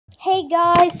Hey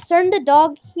guys, Cern the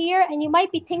dog here, and you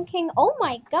might be thinking, oh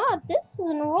my god, this is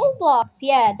in Roblox.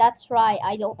 Yeah, that's right,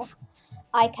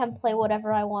 I can play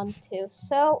whatever I want to.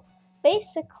 So,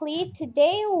 basically,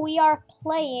 today we are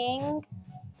playing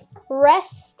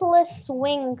Restless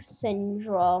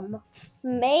Syndrome,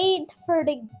 made for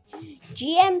the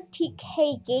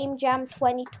GMTK Game Jam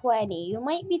 2020. You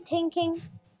might be thinking,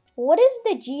 what is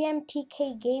the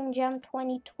GMTK Game Jam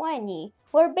 2020?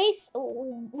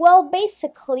 Well,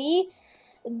 basically,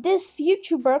 this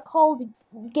YouTuber called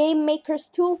Game Makers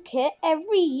Toolkit,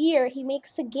 every year he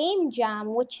makes a game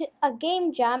jam, which a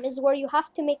game jam is where you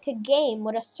have to make a game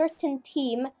with a certain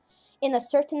team in a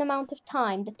certain amount of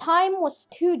time. The time was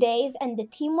 2 days and the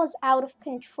team was out of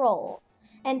control.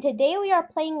 And today we are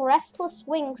playing Restless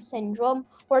Syndrome,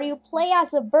 where you play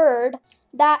as a bird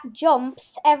that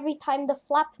jumps every time the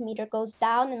flap meter goes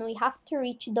down, and we have to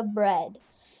reach the bread.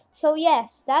 So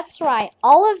yes, that's right.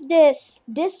 All of this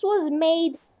was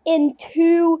made in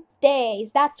 2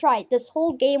 days. That's right. This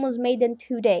whole game was made in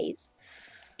 2 days.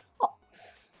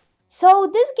 So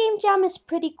this game jam is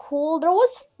pretty cool. There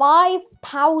was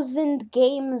 5,000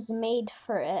 games made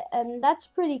for it, and that's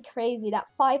pretty crazy that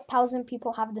 5,000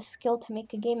 people have the skill to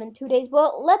make a game in 2 days.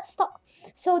 But let's talk.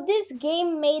 So this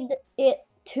game made it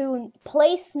to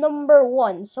place number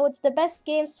 1. So it's the best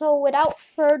game. So without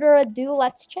further ado,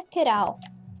 let's check it out.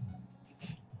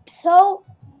 So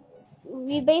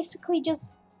we basically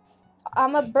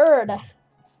I'm a bird,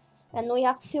 and we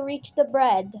have to reach the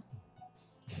bread.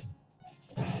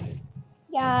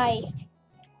 Yay.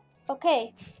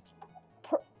 Okay.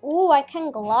 Ooh, I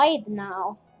can glide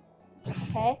now.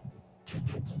 Okay.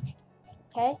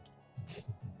 Okay.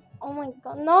 Oh my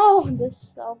god, no!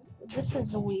 This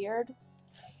is weird.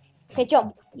 Okay,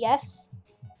 jump. Yes.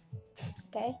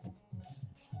 Okay.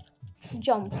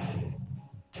 Jump.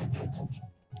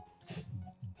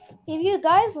 If you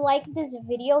guys like this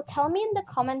video, tell me in the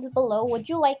comments below, would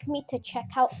you like me to check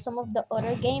out some of the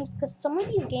other games? Because some of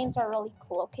these games are really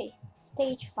cool. Okay,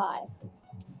 stage 5.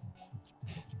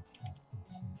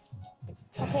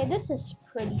 Okay, this is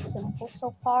pretty simple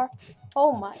so far.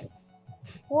 Oh my,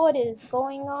 what is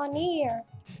going on here?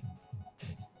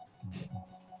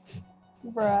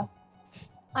 Bruh,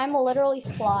 I'm literally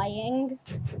flying.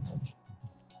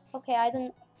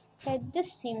 Okay, okay,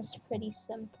 this seems pretty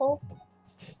simple.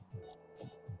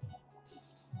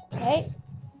 Okay.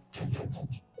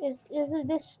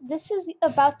 This is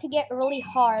about to get really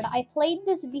hard. I played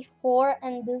this before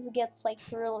and this gets like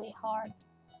really hard.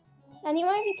 And you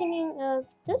might be thinking,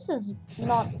 this is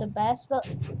not the best, but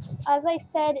as I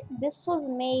said, this was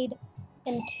made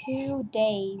in 2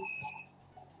 days.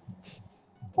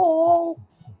 Oh,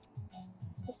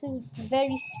 this is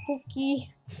very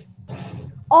spooky.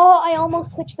 Oh, I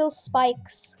almost touched those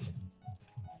spikes.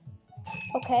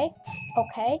 Okay,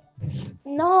 okay.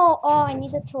 No, oh, I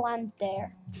needed to land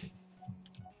there.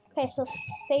 Okay, so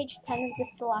stage 10, is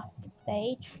this the last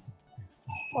stage?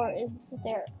 Or is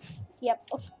there... Yep,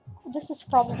 this is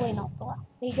probably not the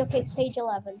last stage. Okay, stage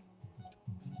 11.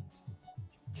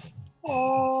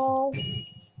 Oh.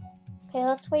 Okay,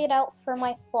 let's wait out for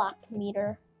my flap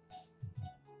meter.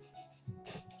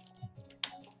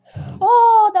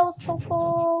 Oh, that was so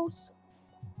close.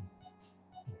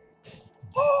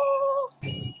 Oh.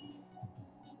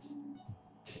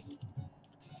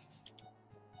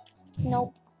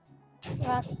 Nope.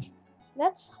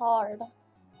 That's hard.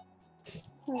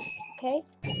 Okay.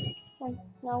 And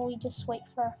now we just wait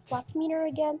for our flap meter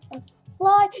again. And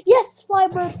fly! Yes! Fly,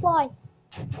 bird, fly!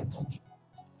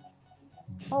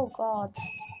 Oh god.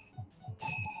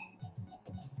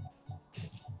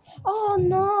 Oh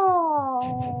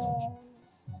no!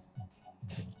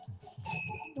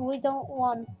 We don't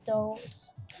want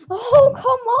those. Oh,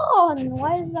 come on!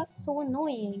 Why is that so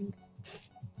annoying?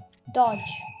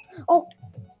 Dodge. Oh!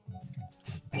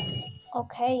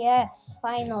 Okay, yes,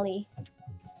 finally.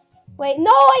 Wait,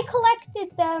 no, I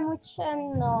collected them, which,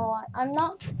 no,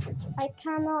 I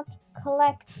cannot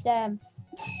collect them.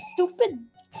 Stupid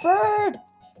bird!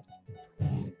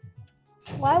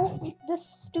 Why won't this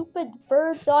stupid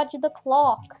bird dodge the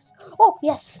clocks? Oh,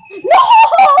 yes! No!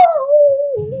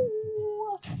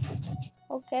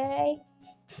 Okay.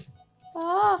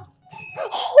 Ah!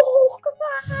 Oh, come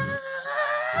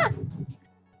on!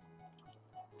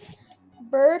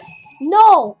 Bird?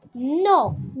 No!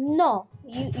 No! No!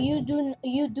 You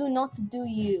do not do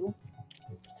you.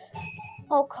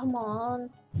 Oh, come on.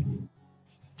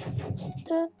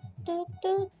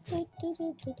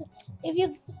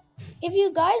 If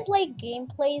you guys like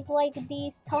gameplays like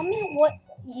these, tell me what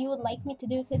you would like me to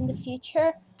do in the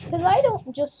future, because I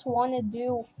don't just want to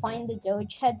do Find the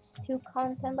Doge Heads 2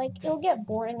 content. Like, it'll get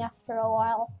boring after a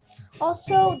while.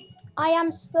 Also, I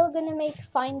am still gonna make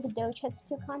Find the Doge Heads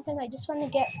 2 content. I just want to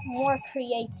get more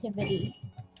creativity.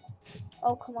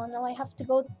 Oh, come on, now I have to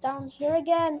go down here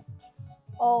again.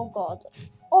 Oh, God.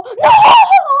 Oh,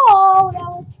 no!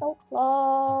 That was so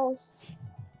close.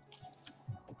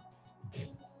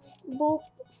 Boop,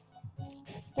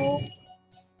 boop,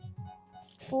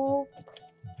 boop,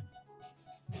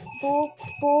 boop,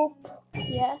 boop.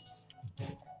 Yes.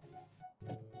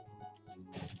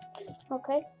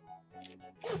 Okay.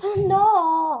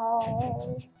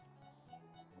 No!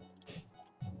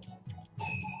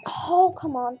 Oh,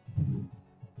 come on.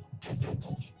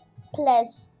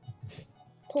 Please.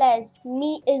 Please.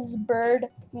 Me is bird.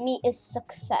 Me is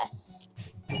success.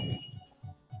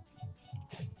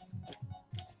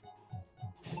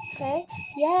 Okay.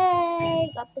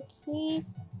 Yay! Got the key.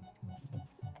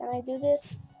 Can I do this?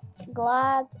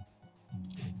 Glad.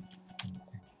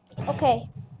 Okay.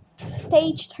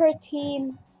 Stage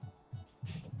 13.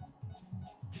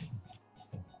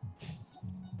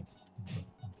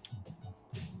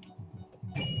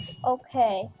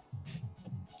 Okay.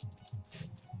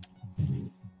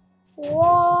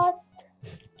 What?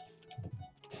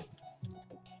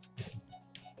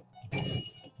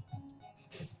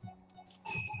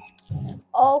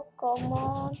 Oh, come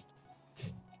on.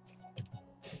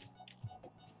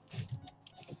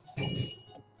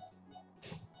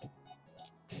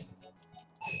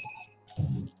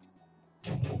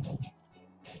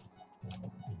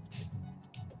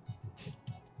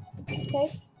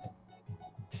 Okay.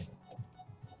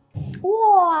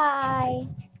 Why?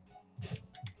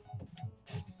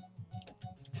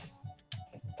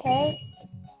 Okay.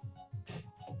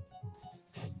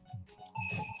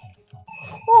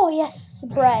 Oh, yes,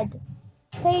 bread.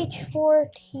 Stage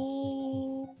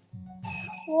 14.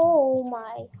 Oh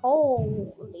my,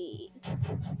 holy.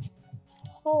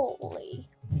 Holy.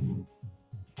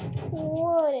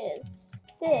 What is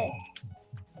this?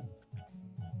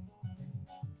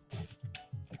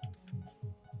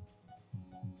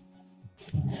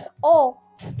 Oh.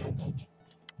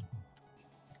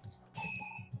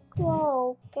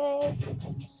 Okay.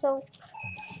 So,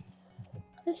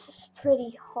 this is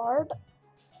pretty hard.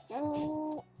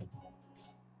 Oh.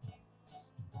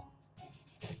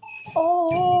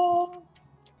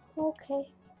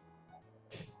 Okay.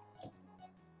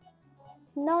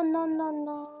 No, no, no,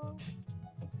 no.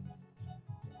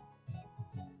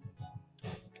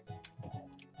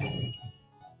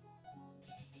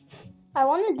 I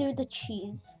want to do the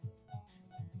cheese.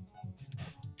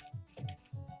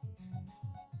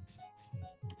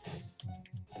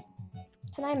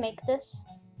 Can I make this?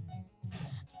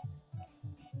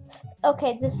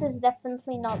 Okay, this is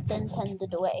definitely not the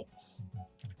intended way.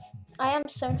 I am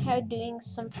somehow doing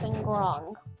something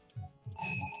wrong.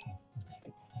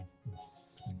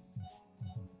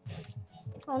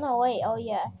 Oh no, wait, oh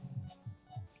yeah.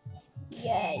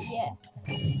 Yeah.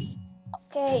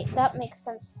 Okay, that makes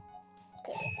sense.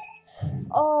 Okay.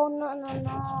 Oh,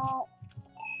 no.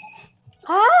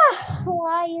 Ah!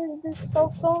 Why is this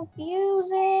so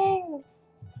confusing?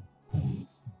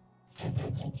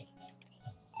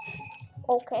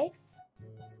 Okay.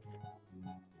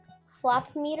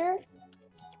 Flap meter.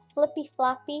 Flippy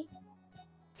Flappy.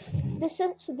 This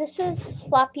is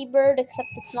Flappy Bird, except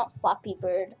it's not Flappy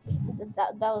Bird.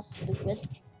 That was stupid.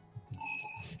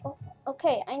 Oh,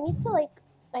 okay, I need to like,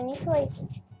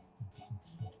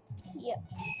 yeah.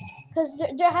 Because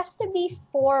there has to be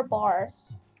 4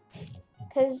 bars.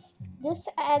 Because this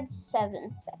adds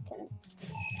 7 seconds.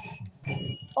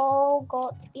 Oh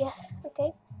god, yes,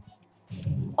 okay.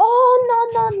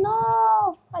 Oh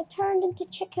no! I turned into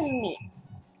chicken meat.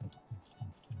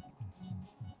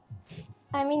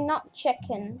 I mean, not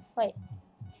chicken. Wait,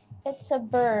 it's a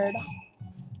bird.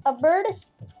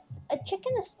 A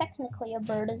chicken is technically a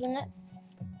bird, isn't it?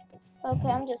 Okay,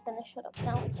 I'm just gonna shut up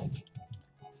now.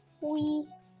 Wee.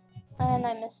 And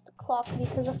I missed the clock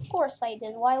because of course I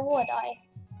did. Why would I?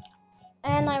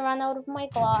 And I ran out of my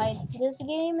glide. This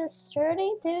game is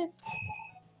starting to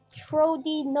throw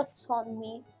the nuts on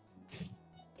me.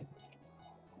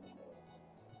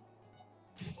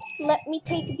 Let me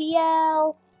take the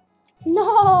L.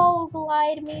 No,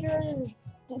 glide meters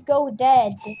go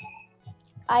dead.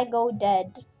 I go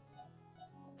dead.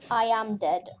 I am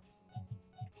dead.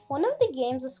 One of the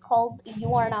games is called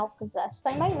You Are Now Possessed.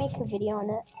 I might make a video on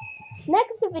it.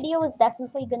 Next video is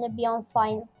definitely gonna be on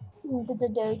Find the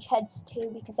Doge Heads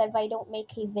 2, because if I don't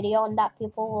make a video on that,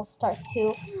 people will start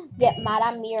to get mad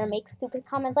at me or make stupid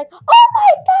comments like, "Oh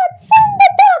my god, son the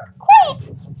dog,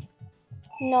 quit!"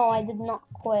 No, I did not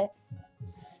quit.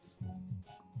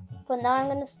 But now I'm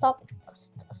gonna stop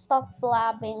stop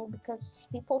blabbing because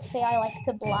people say I like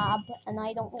to blab and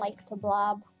I don't like to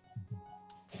blab.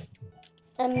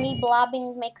 And me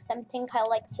blabbing makes them think I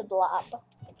like to blab.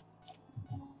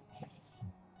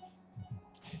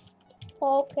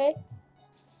 Okay.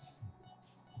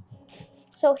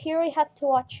 So here we had to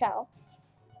watch out.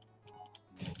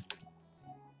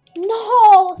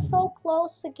 No! So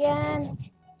close again.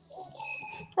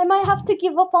 I might have to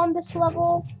give up on this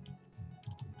level.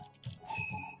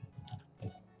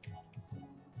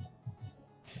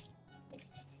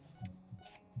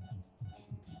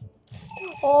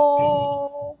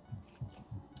 Oh.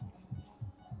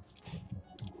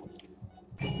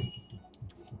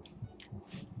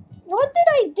 What did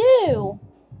I do?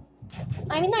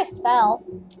 I mean, I fell.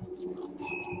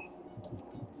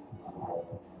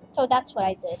 So that's what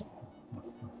I did.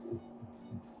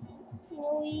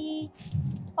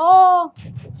 Oh.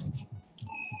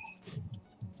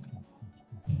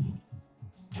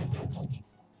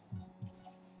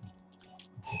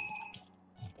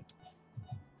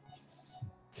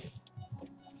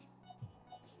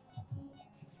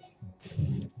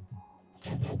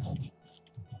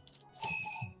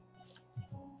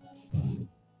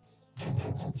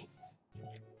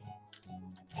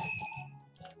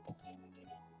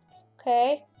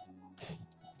 Okay.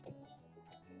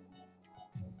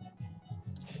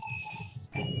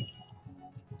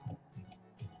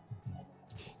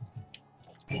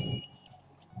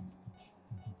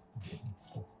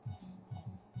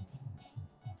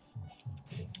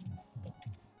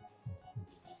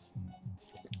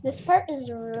 This part is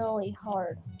really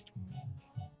hard.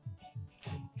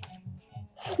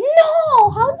 No!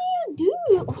 How do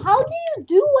you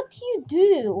do what you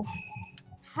do?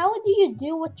 How do you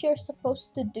do what you're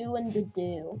supposed to do and to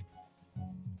do?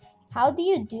 How do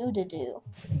you do to do?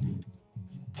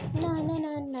 Na na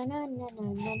na na na na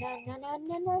na na na na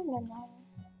na na na na.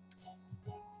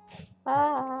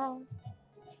 Ah.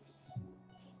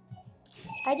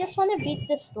 I just want to beat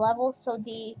this level so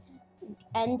the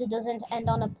end doesn't end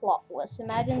on a plot twist.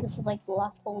 Imagine this is like the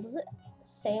last level. Does it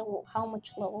say how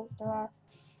much levels there are?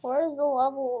 Where is the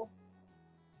level?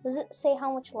 Does it say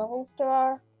how much levels there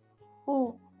are?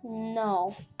 Ooh,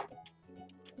 no.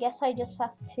 Guess I just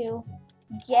have to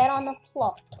get on a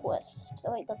plot twist.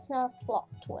 Oh, wait, that's not a plot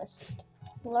twist.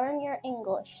 Learn your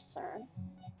English, sir.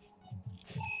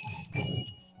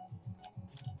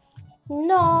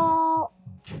 No.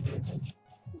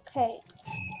 Okay,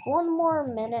 one more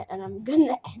minute and I'm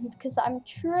gonna end because I'm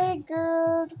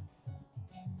triggered.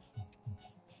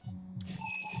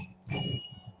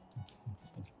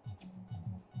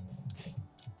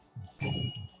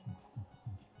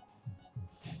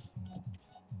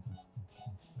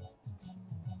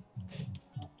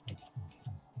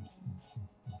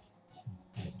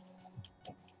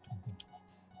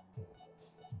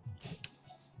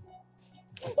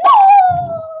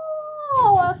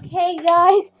 No! Okay,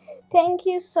 guys. Thank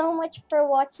you so much for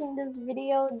watching this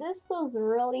video. This was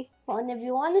really fun. If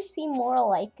you want to see more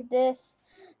like this,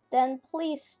 then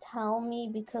please tell me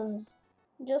because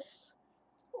just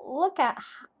look at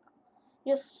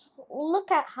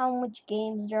how much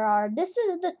games there are. This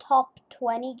is the top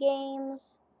 20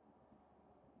 games.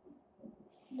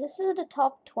 This is the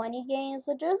top 20 games,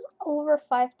 so there's over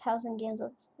 5,000 games.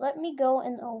 Let me go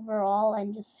in overall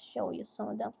and just show you some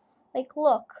of them. Like,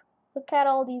 look at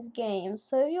all these games.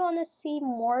 So if you want to see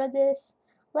more of this,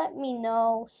 let me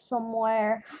know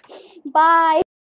somewhere. Bye!